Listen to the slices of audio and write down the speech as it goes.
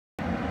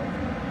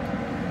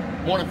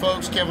Morning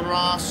folks, Kevin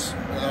Ross,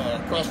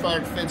 Crossfire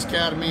Defense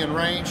Academy and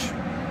Range.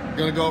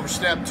 Going to go over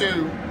step 2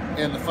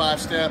 in the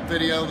 5-step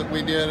video that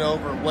we did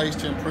over ways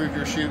to improve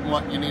your shooting,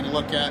 what you need to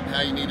look at and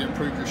how you need to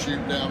improve your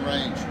shooting down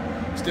range.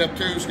 Step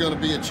 2 is going to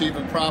be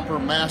achieving proper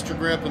master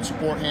grip and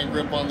support hand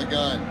grip on the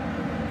gun.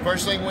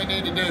 First thing we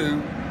need to do,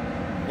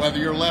 whether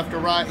you're left or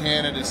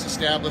right-handed, is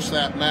establish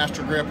that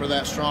master grip or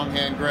that strong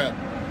hand grip.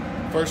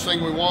 First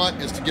thing we want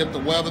is to get the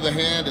web of the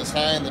hand as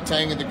high in the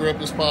tang of the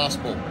grip as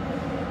possible.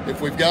 If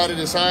we've got it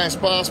as high as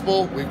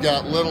possible, we've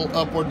got little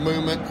upward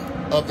movement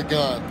of the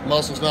gun. The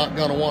muzzle's not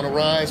going to want to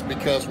rise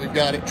because we've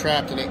got it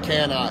trapped and it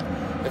cannot.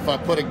 If I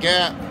put a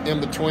gap in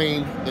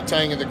between the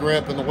tang of the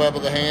grip and the web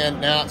of the hand,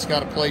 now it's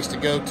got a place to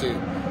go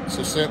to.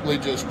 So simply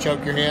just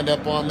choke your hand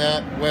up on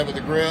that web of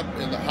the grip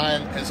and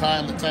as high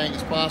in the tang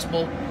as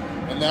possible,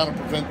 and that'll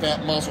prevent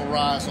that muzzle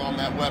rise on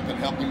that weapon,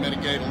 help you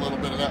mitigate a little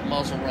bit of that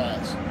muzzle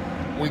rise.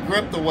 When we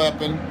grip the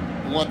weapon,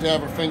 we want to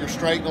have our finger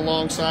straightened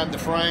alongside the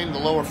frame, the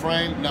lower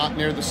frame, not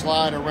near the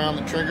slide or around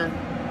the trigger,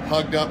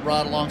 hugged up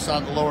right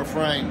alongside the lower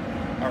frame.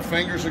 Our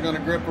fingers are going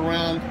to grip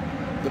around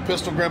the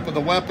pistol grip of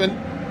the weapon,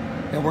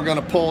 and we're going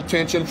to pull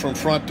tension from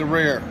front to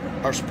rear.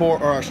 Our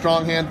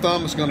strong hand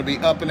thumb is going to be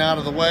up and out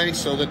of the way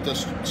so that the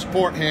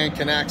support hand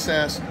can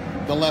access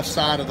the left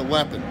side of the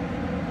weapon.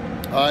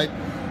 All right.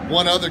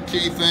 One other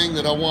key thing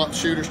that I want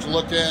shooters to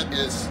look at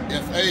is,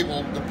 if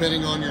able,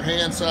 depending on your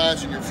hand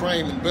size and your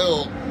frame and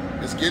build,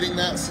 is getting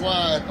that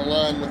slide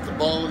aligned with the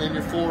bone in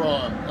your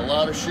forearm. A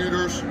lot of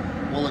shooters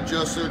will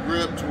adjust their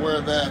grip to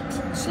where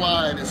that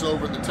slide is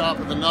over the top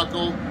of the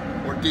knuckle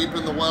or deep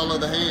in the well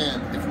of the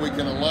hand. If we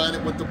can align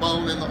it with the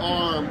bone in the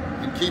arm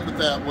and keep it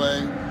that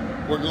way,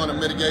 we're going to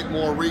mitigate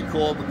more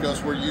recoil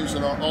because we're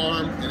using our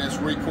arm and it's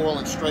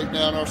recoiling straight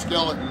down our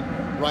skeleton,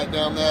 right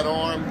down that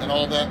arm and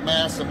all that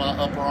mass in my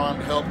upper arm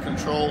to help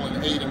control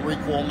and aid in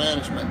recoil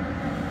management.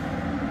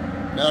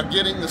 Now,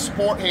 getting the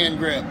support hand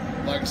grip.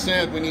 Like I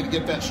said, we need to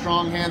get that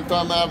strong hand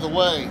thumb out of the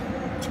way.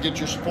 To get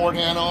your support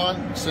hand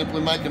on, simply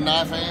make a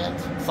knife hand,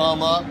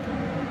 thumb up,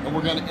 and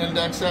we're going to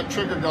index that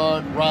trigger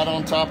guard right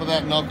on top of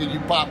that knuckle you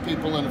pop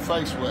people in the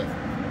face with.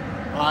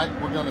 All right,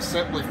 we're going to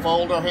simply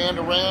fold our hand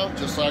around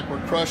just like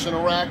we're crushing a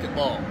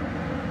racquetball.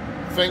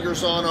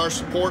 Fingers on our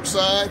support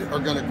side are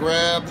going to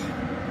grab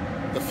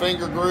the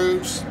finger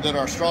grooves that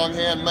our strong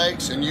hand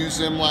makes and use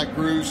them like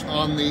grooves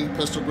on the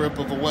pistol grip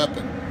of a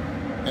weapon.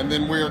 And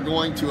then we are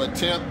going to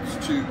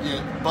attempt to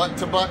get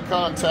butt-to-butt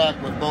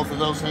contact with both of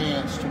those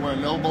hands to where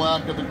no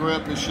black of the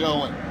grip is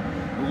showing.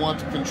 We want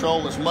to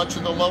control as much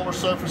of the lower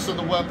surface of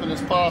the weapon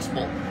as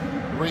possible.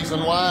 The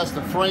reason why is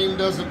the frame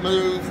doesn't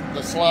move,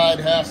 the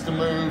slide has to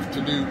move to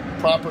do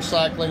proper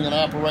cycling and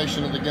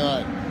operation of the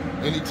gun.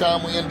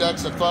 Anytime we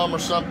index a thumb or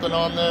something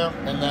on there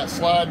and that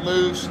slide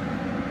moves,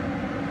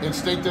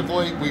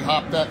 instinctively we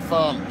hop that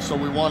thumb. So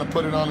we want to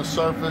put it on a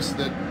surface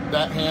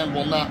that hand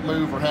will not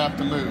move or have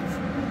to move.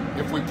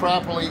 If we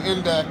properly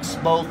index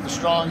both the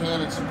strong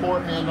hand and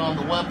support hand on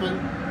the weapon,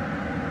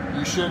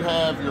 you should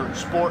have your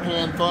support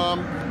hand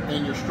thumb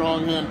and your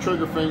strong hand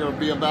trigger finger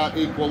be about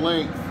equal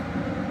length.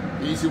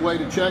 The easy way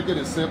to check it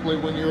is simply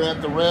when you're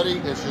at the ready,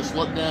 is just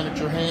look down at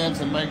your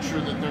hands and make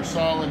sure that they're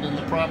solid in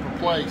the proper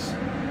place.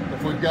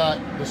 If we've got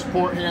the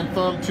support hand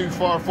thumb too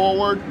far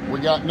forward,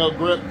 we got no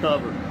grip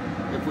covered.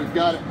 If we've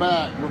got it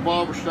back,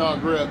 revolver style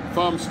grip,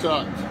 thumbs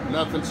tucked,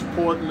 nothing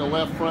supporting the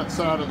left front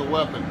side of the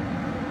weapon.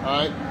 All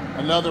right.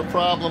 Another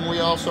problem we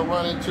also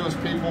run into is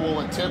people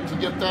will attempt to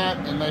get that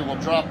and they will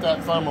drop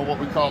that thumb, or what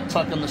we call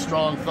tucking the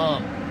strong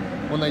thumb.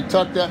 When they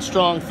tuck that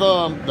strong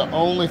thumb, the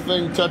only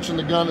thing touching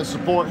the gun and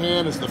support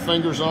hand is the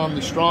fingers on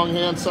the strong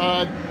hand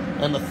side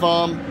and the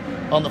thumb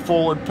on the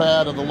forward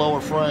pad of the lower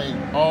frame.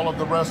 All of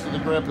the rest of the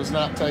grip is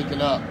not taken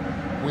up.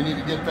 We need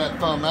to get that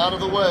thumb out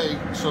of the way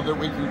so that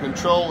we can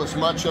control as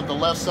much of the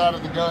left side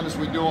of the gun as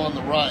we do on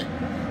the right.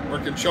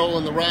 We're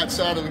controlling the right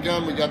side of the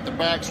gun. We got the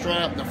back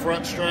strap, the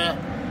front strap,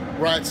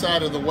 right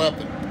side of the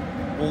weapon.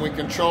 When we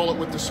control it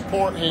with the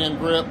support hand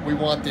grip, we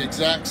want the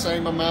exact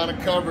same amount of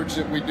coverage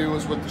that we do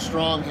as with the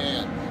strong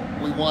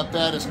hand. We want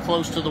that as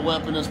close to the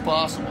weapon as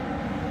possible.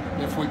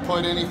 If we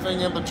put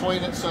anything in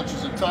between it, such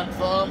as a tuck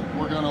thumb,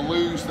 we're going to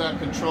lose that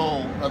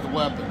control of the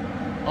weapon.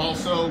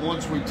 Also,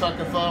 once we tuck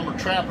a thumb or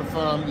trap a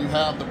thumb, you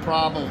have the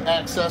problem of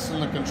accessing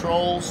the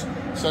controls,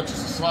 such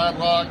as a slide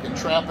lock, and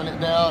trapping it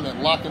down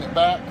and locking it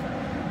back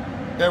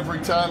every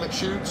time it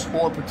shoots,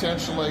 or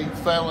potentially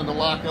failing to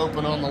lock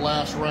open on the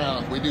last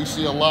round. We do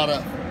see a lot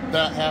of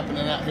that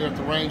happening out here at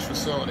the range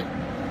facility.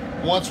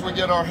 Once we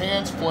get our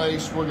hands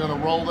placed, we're going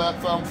to roll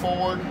that thumb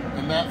forward,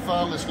 and that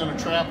thumb is going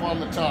to trap on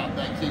the top.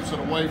 That keeps it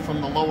away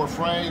from the lower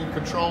frame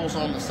controls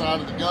on the side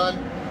of the gun,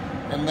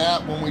 and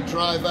that when we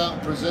drive out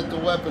and present the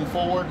weapon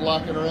forward,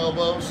 locking our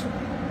elbows,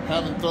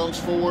 having thumbs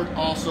forward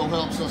also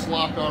helps us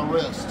lock our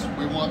wrists.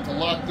 We want to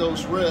lock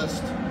those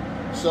wrists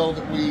so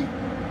that we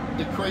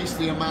decrease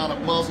the amount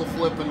of muzzle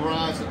flip and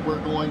rise that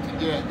we're going to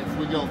get. If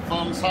we go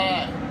thumbs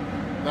high,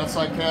 that's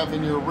like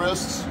having your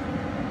wrists,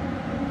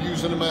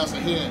 using them as a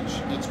hinge.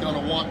 It's going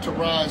to want to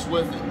rise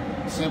with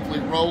it. Simply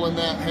rolling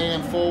that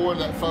hand forward,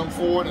 that thumb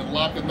forward, and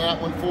locking that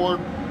one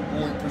forward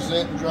When we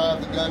present and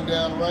drive the gun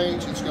down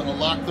range, it's going to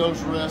lock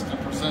those wrists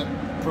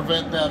and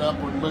prevent that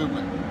upward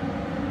movement.